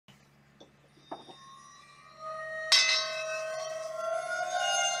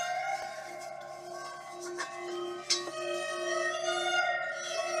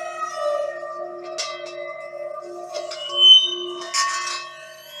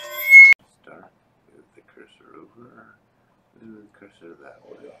cursor over. Move the cursor that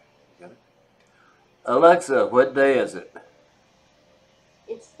way. Got it? Alexa, what day is it?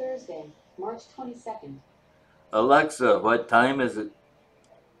 It's Thursday, March 22nd. Alexa, what time is it?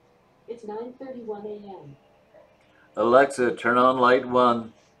 It's 9:31 a.m. Alexa, turn on light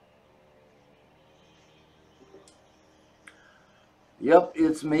 1. Yep,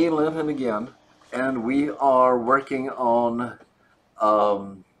 it's me, Linton, again, and we are working on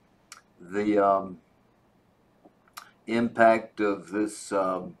the impact of this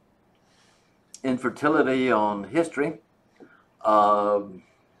infertility on history.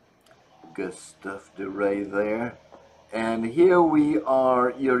 Good stuff to Ray there. And here we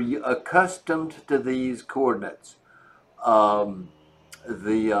are, you're accustomed to these coordinates. The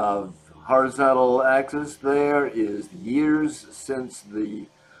horizontal axis there is years since the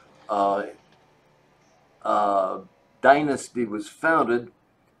dynasty was founded.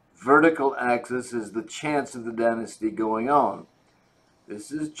 Vertical axis is the chance of the dynasty going on.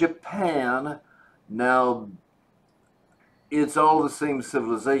 This is Japan. Now, it's all the same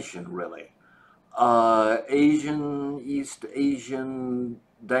civilization, really. East Asian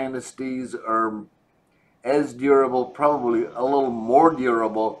dynasties are as durable, probably a little more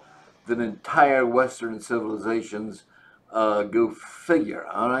durable than entire Western civilizations. Go figure.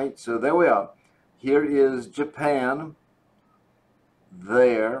 All right, so there we are. Here is Japan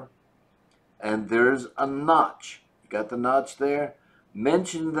there, and there's a notch. You got the notch there?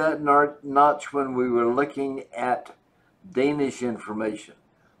 Mentioned that notch when we were looking at Danish information.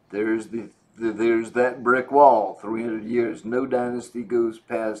 There's there's that brick wall, 300 years. No dynasty goes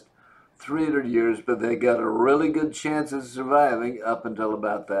past 300 years, but they got a really good chance of surviving up until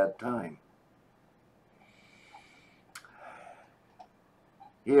about that time.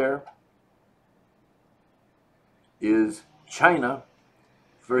 Here is China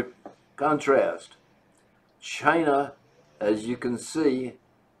for contrast. China, as you can see,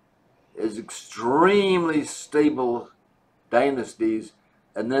 is extremely stable dynasties,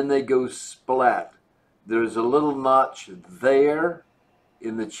 and then they go splat. There's a little notch there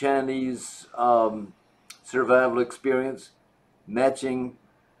in the Chinese survival experience, matching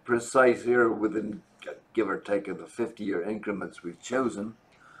precise here within, give or take, of the 50-year increments we've chosen.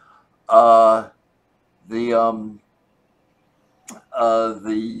 The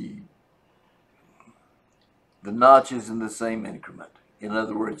notch is in the same increment. In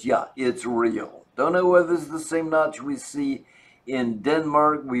other words, yeah, it's real. Don't know whether this is the same notch we see in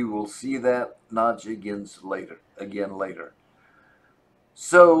Denmark. We will see that notch again later.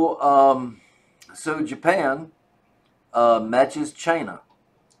 So, Japan matches China.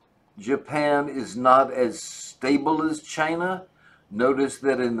 Japan is not as stable as China. Notice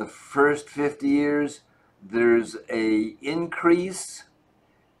that in the first 50 years, there's an increase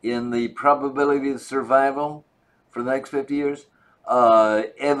in the probability of survival for the next 50 years.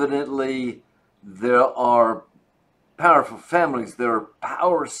 Evidently, there are powerful families. There are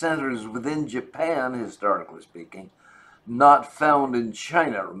power centers within Japan, historically speaking, not found in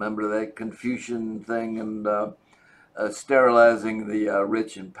China. Remember that Confucian thing and sterilizing the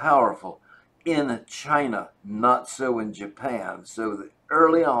rich and powerful. In China, not so in Japan. So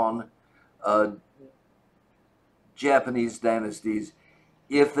early on, Japanese dynasties,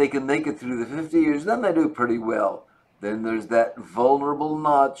 if they can make it through the 50 years, then they do pretty well. Then there's that vulnerable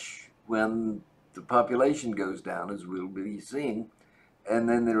notch when the population goes down, as we'll be seeing, and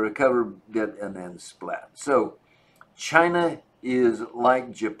then they recover a bit and then splat. So China is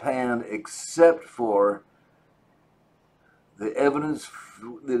like Japan, except for the evidence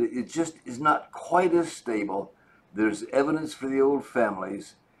that it just is not quite as stable. There's evidence for the old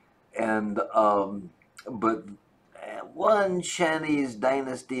families, and but one Chinese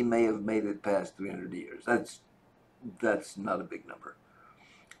dynasty may have made it past 300 years. That's not a big number.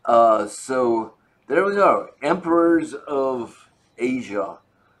 So there we go. Emperors of Asia.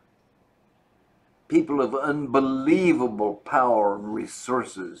 People of unbelievable power and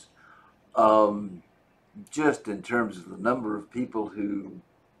resources. Just in terms of the number of people who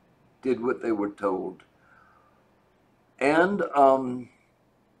did what they were told. And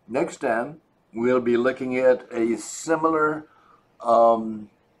next time, we'll be looking at a similar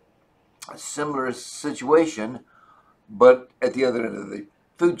situation, but at the other end of the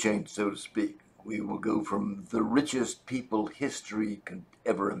food chain, so to speak. We will go from the richest people history could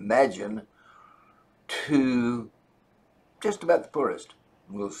ever imagine to just about the poorest.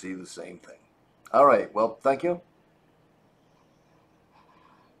 We'll see the same thing. All right, well, thank you.